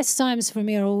 The best times for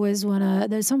me are always when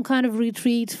there's some kind of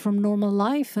retreat from normal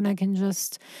life and I can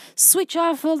just switch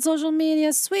off all social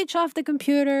media, switch off the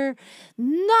computer,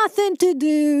 nothing to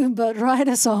do but write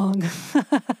a song.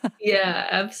 Yeah,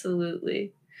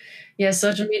 absolutely. Yeah,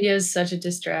 social media is such a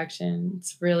distraction.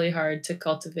 It's really hard to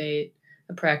cultivate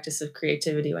a practice of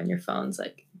creativity when your phone's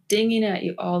like dinging at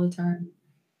you all the time.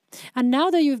 And now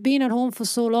that you've been at home for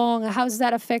so long, how's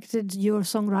that affected your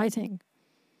songwriting?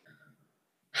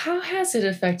 How has it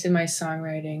affected my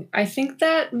songwriting? I think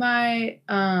that my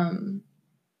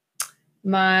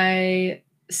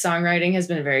songwriting has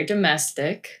been very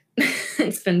domestic.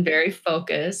 It's been very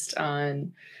focused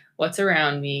on what's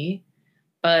around me.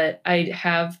 But I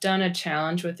have done a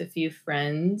challenge with a few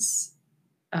friends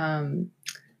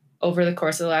over the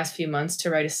course of the last few months to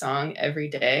write a song every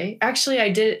day. Actually, I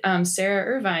did Sarah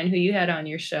Irvine, who you had on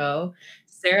your show.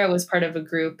 Sarah was part of a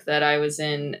group that I was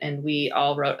in, and we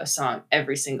all wrote a song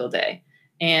every single day.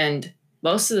 And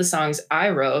most of the songs I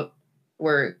wrote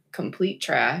were complete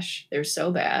trash. They're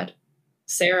so bad.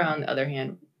 Sarah, on the other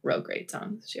hand, wrote great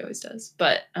songs. She always does.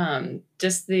 But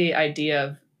just the idea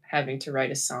of having to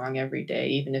write a song every day,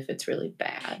 even if it's really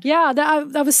bad. Yeah,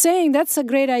 I was saying that's a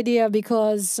great idea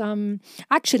because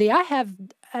actually I have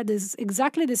had this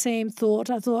exactly the same thought.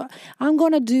 I thought I'm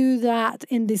going to do that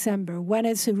in December when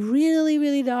it's really,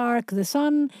 really dark. The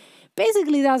sun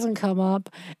basically doesn't come up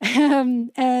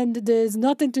and there's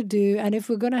nothing to do. And if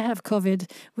we're going to have COVID,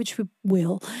 which we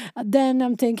will, then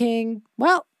I'm thinking,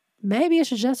 well, maybe I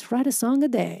should just write a song a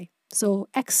day. So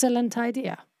excellent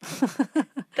idea.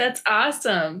 That's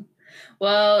awesome.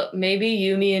 Well, maybe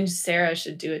you, me, and Sarah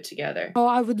should do it together. Oh,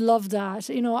 I would love that.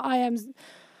 You know,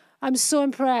 I'm so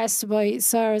impressed by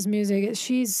Sarah's music.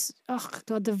 She's, oh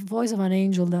God, the voice of an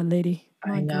angel, that lady.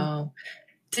 I know.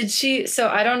 Did she, so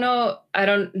I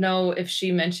don't know if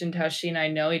she mentioned how she and I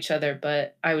know each other,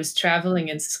 but I was traveling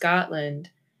in Scotland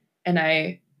and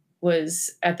I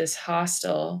was at this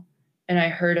hostel and I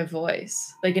heard a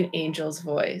voice, like an angel's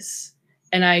voice.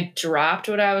 And I dropped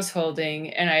what I was holding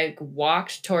and I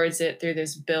walked towards it through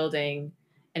this building,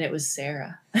 and it was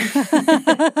Sarah.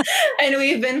 And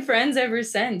we've been friends ever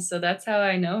since. So that's how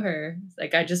I know her.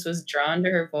 Like, I just was drawn to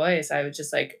her voice. I was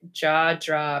just like jaw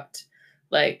dropped,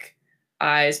 like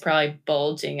eyes probably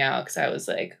bulging out, because I was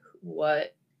like,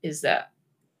 what is that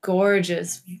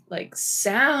gorgeous like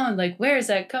sound? Like, where is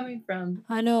that coming from?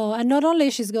 I know. And not only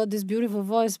she's got this beautiful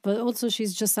voice, but also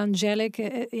she's just angelic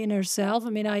in herself. I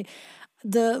mean,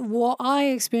 what I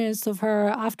experienced of her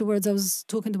afterwards, I was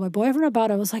talking to my boyfriend about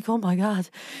it. I was like, oh my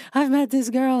God, I've met this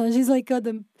girl and she's like got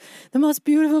the most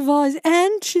beautiful voice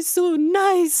and she's so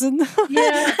nice and,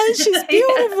 Yeah. and she's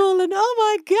beautiful and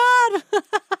oh my God.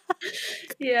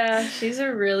 Yeah, she's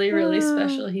a really, really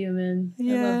special human. I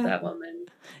love that woman.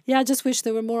 Yeah, I just wish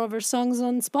there were more of her songs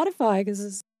on Spotify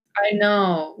because I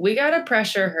know. We got to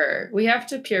pressure her. We have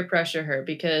to peer pressure her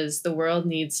because the world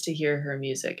needs to hear her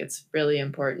music. It's really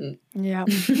important. Yeah.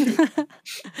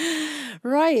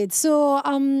 Right. So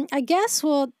I guess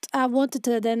what I wanted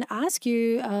to then ask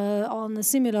you on a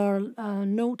similar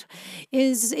note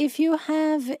is if you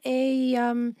have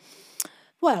a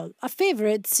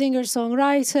favorite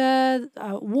singer-songwriter,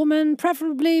 a woman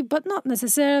preferably, but not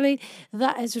necessarily,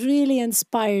 that has really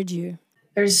inspired you.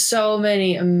 There's so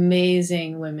many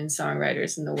amazing women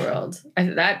songwriters in the world.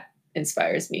 That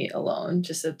inspires me alone,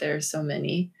 just that there are so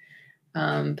many.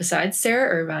 Besides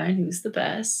Sarah Irvine, who's the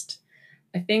best,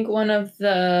 I think one of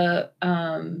the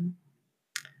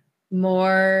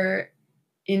more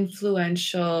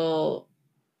influential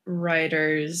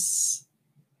writers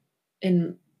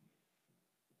I'm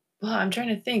trying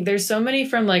to think. There's so many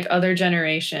from like other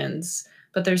generations,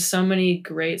 but there's so many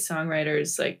great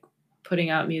songwriters like putting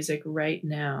out music right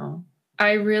now.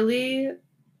 I really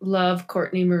love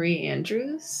Courtney Marie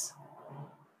Andrews.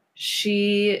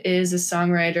 She is a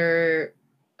songwriter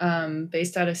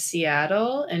based out of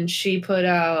Seattle, and she put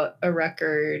out a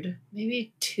record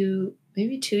maybe two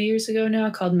years ago now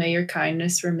called May Your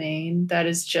Kindness Remain. That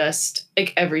is just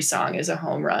like every song is a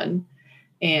home run.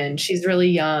 And she's really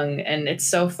young, and it's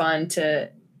so fun to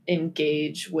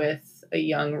engage with a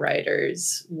young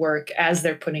writer's work as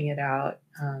they're putting it out.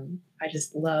 I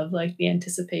just love like the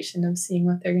anticipation of seeing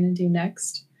what they're going to do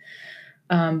next.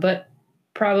 But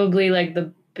probably like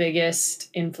the biggest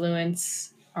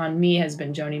influence on me has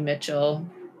been Joni Mitchell.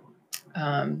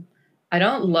 I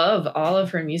don't love all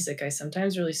of her music. I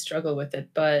sometimes really struggle with it,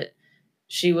 but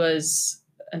she was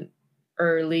an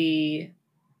early,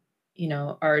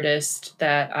 artist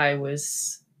that I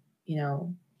was,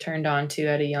 turned on to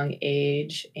at a young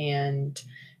age. And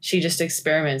she just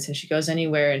experiments and she goes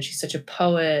anywhere, and she's such a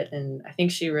poet. And I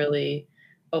think she really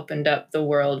opened up the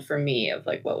world for me of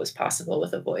like what was possible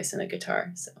with a voice and a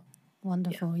guitar. So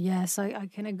wonderful. Yeah. Yes, I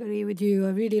can agree with you.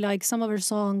 I really like some of her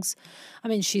songs. I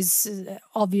mean, she's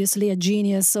obviously a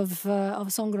genius of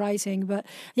songwriting, but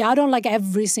yeah, I don't like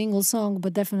every single song,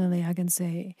 but definitely I can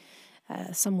say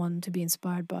someone to be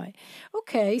inspired by.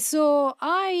 Okay, so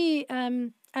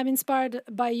I'm inspired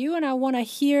by you, and I want to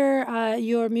hear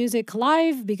your music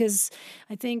live because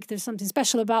I think there's something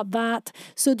special about that.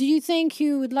 So do you think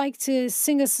you would like to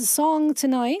sing us a song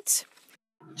tonight?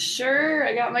 Sure,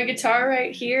 I got my guitar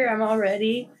right here. I'm all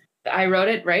ready. I wrote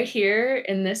it right here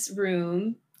in this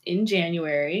room in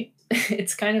January.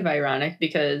 It's kind of ironic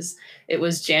because it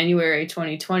was January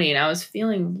 2020 and I was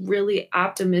feeling really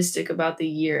optimistic about the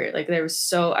year. Like I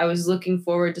was looking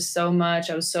forward to so much.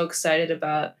 I was so excited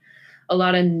about a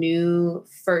lot of new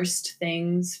first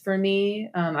things for me.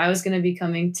 I was going to be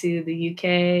coming to the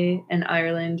UK and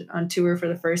Ireland on tour for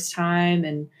the first time.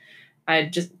 And I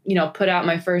just, put out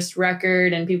my first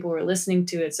record and people were listening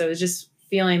to it. So it was just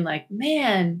feeling like,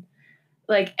 man,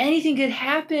 like anything could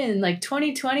happen. Like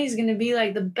 2020 is going to be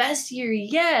like the best year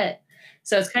yet.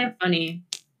 So it's kind of funny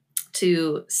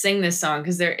to sing this song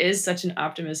because there is such an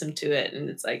optimism to it. And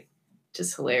it's like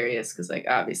just hilarious because like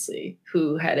obviously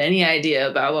who had any idea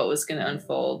about what was going to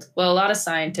unfold? Well, a lot of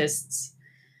scientists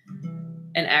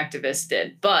and activists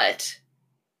did, but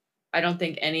I don't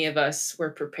think any of us were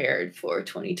prepared for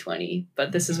 2020.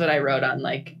 But this is what I wrote on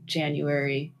like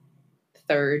January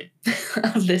 3rd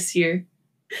of this year.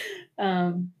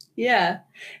 Yeah.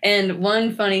 And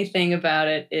one funny thing about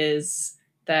it is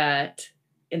that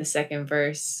in the second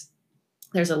verse,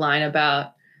 there's a line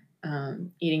about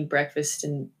eating breakfast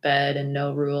in bed and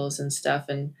no rules and stuff.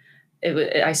 And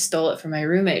I stole it from my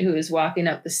roommate who was walking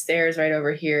up the stairs right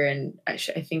over here. And I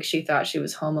think she thought she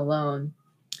was home alone.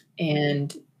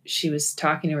 And she was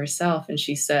talking to herself and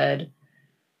she said,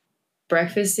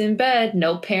 breakfast in bed,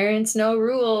 no parents, no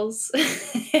rules.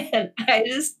 And I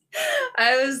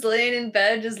was laying in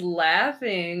bed just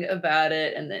laughing about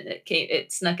it. And then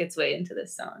it snuck its way into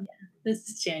this song. Yeah, this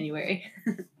is January.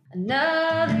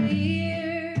 Another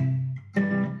year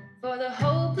for the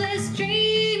hopeless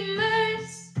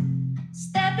dreamers,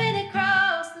 stepping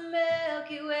across the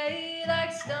Milky Way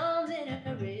like stones in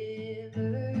a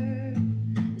river.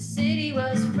 The city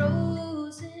was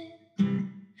frozen,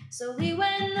 so we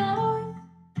went north.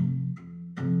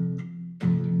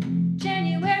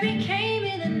 January came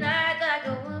in the night like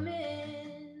a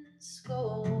woman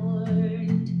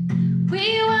scorned.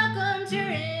 We welcomed her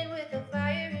in with a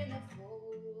fire in the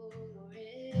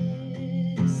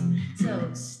forest.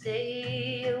 So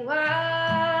stay a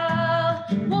while,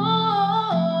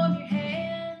 warm your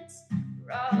hands.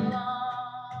 We're all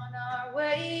on our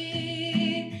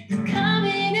way. It's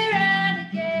coming around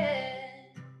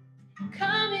again,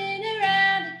 coming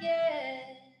around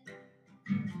again.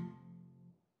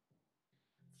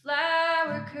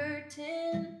 Flower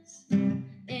curtains in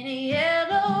a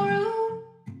yellow room.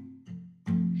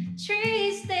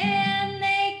 Trees stand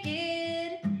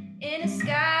naked in a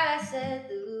sky set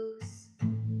loose.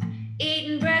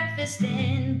 Eating breakfast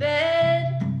in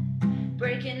bed,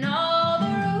 breaking all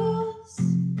the rules.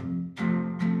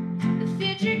 The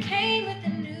future came with the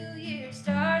new year,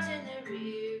 stars in the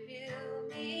rear view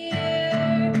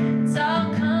mirror. It's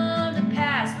all come to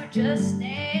pass, we're just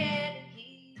standing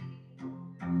here.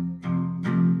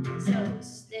 So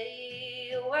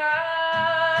stay a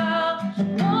while,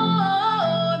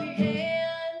 warm your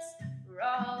hands. We're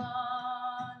all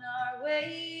on our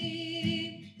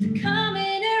way.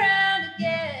 Coming around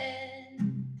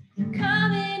again,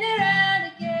 coming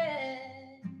around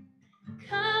again,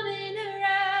 coming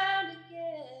around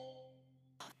again.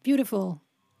 Beautiful.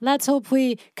 Let's hope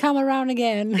we come around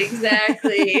again.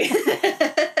 Exactly.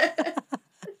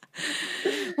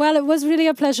 Well, it was really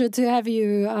a pleasure to have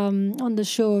you on the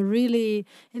show. Really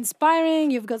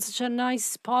inspiring. You've got such a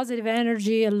nice, positive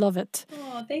energy. I love it.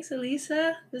 Oh, thanks,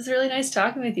 Elisa. It was really nice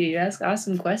talking with you. You asked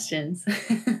awesome questions.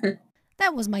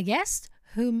 That was my guest,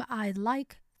 whom I'd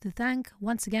like to thank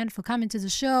once again for coming to the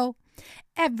show.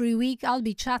 Every week, I'll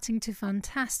be chatting to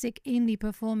fantastic indie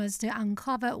performers to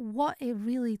uncover what it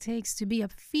really takes to be a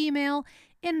female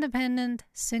independent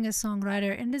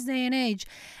singer-songwriter in this day and age,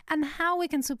 and how we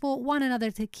can support one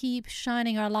another to keep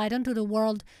shining our light onto the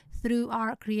world through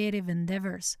our creative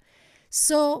endeavors.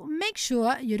 So make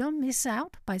sure you don't miss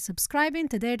out by subscribing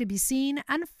to Dare to Be Seen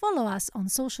and follow us on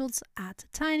socials at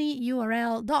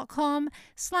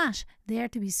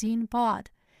tinyurl.com/daretobeseenpod.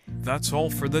 That's all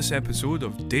for this episode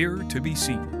of Dare to Be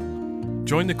Seen.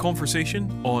 Join the conversation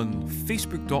on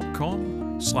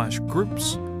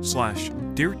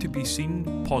facebook.com/groups/Dare to Be Seen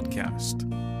podcast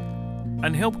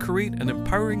and help create an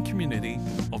empowering community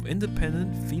of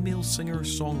independent female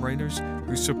singer-songwriters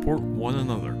who support one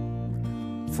another.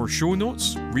 For show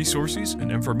notes, resources,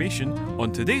 and information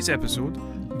on today's episode,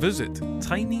 visit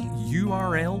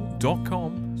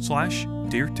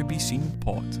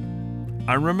tinyurl.com/daretobeseenpod.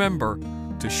 And remember,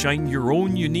 to shine your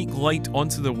own unique light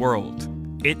onto the world.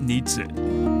 It needs it.